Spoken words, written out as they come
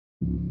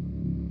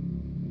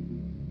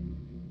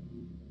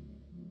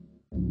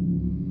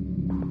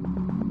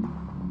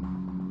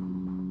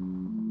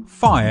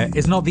Fire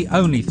is not the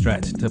only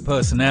threat to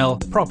personnel,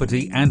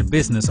 property and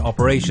business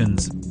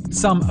operations.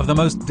 Some of the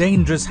most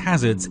dangerous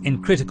hazards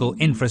in critical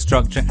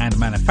infrastructure and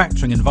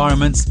manufacturing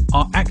environments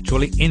are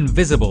actually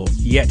invisible,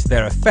 yet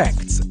their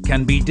effects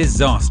can be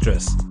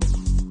disastrous.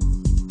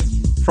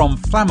 From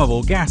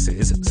flammable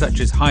gases such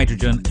as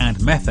hydrogen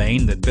and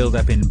methane that build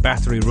up in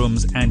battery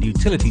rooms and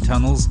utility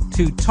tunnels,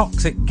 to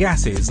toxic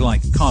gases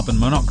like carbon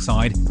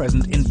monoxide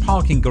present in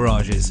parking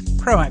garages,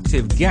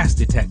 proactive gas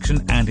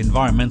detection and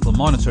environmental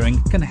monitoring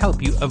can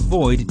help you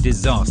avoid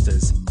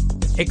disasters.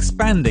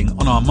 Expanding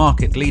on our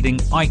market-leading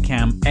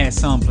ICAM air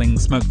sampling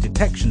smoke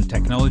detection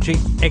technology,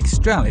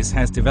 Xtralis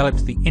has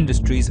developed the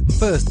industry's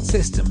first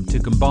system to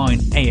combine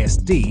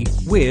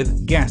ASD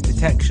with gas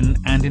detection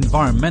and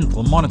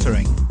environmental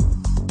monitoring.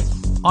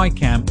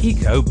 ICAM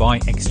ECO by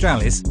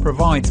Xtralis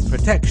provides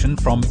protection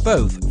from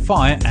both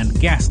fire and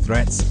gas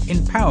threats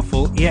in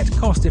powerful yet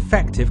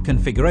cost-effective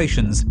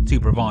configurations to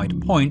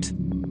provide point,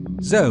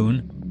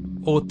 zone,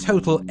 or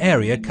total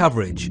area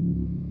coverage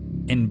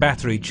in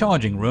battery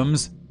charging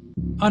rooms,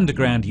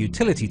 underground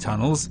utility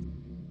tunnels,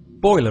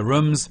 boiler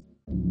rooms,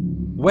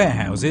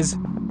 warehouses,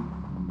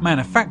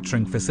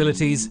 manufacturing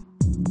facilities,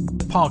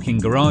 parking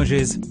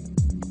garages,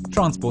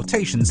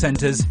 transportation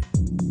centres,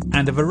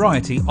 and a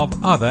variety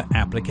of other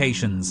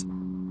applications.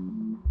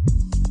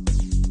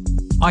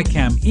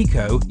 ICAM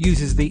ECO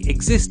uses the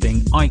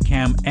existing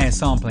ICAM air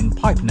sampling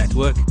pipe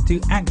network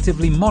to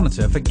actively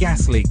monitor for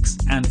gas leaks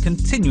and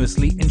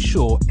continuously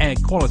ensure air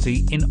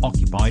quality in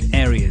occupied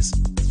areas.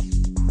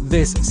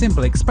 This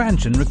simple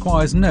expansion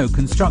requires no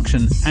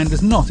construction and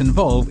does not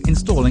involve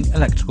installing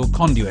electrical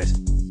conduit.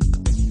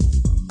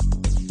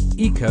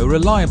 ECO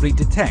reliably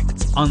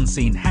detects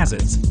unseen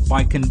hazards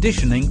by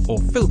conditioning or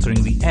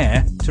filtering the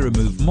air to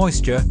remove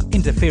moisture,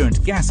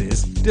 interferent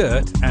gases,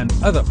 dirt and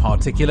other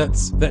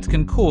particulates that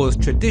can cause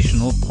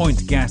traditional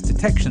point gas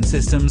detection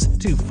systems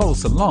to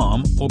false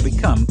alarm or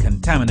become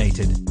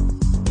contaminated.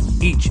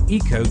 Each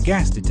ECO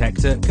gas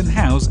detector can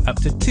house up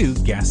to 2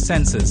 gas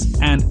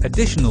sensors, and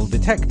additional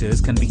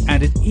detectors can be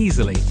added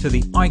easily to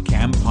the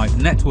ICAM pipe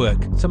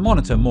network to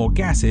monitor more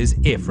gases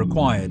if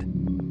required.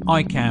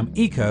 ICAM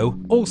ECO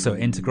also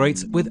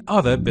integrates with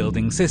other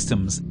building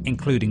systems,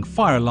 including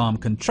fire alarm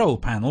control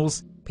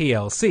panels,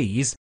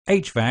 PLCs,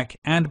 HVAC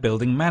and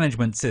building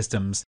management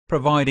systems,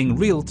 providing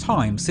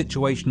real-time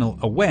situational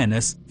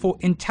awareness for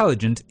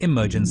intelligent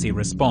emergency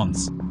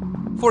response.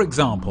 For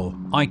example,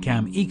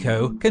 ICAM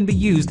ECO can be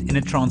used in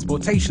a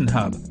transportation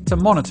hub to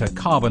monitor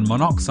carbon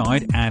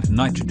monoxide and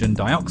nitrogen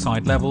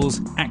dioxide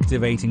levels,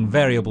 activating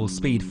variable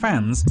speed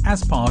fans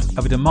as part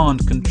of a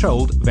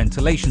demand-controlled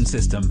ventilation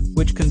system,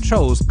 which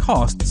controls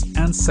costs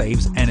and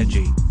saves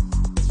energy.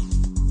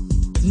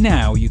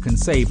 Now you can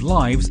save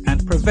lives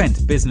and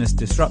prevent business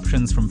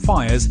disruptions from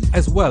fires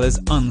as well as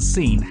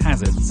unseen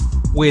hazards.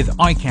 With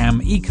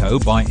ICAM ECO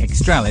by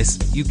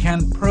Xtralis, you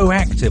can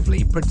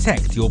proactively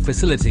protect your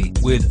facility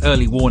with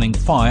early warning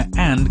fire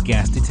and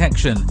gas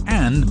detection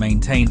and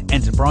maintain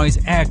enterprise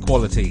air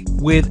quality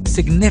with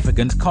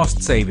significant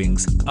cost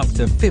savings up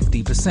to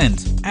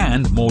 50%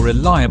 and more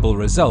reliable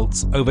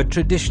results over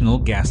traditional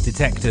gas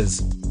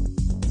detectors.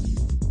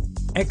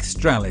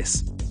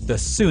 Xtralis. The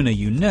sooner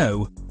you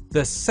know,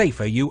 the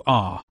safer you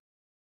are.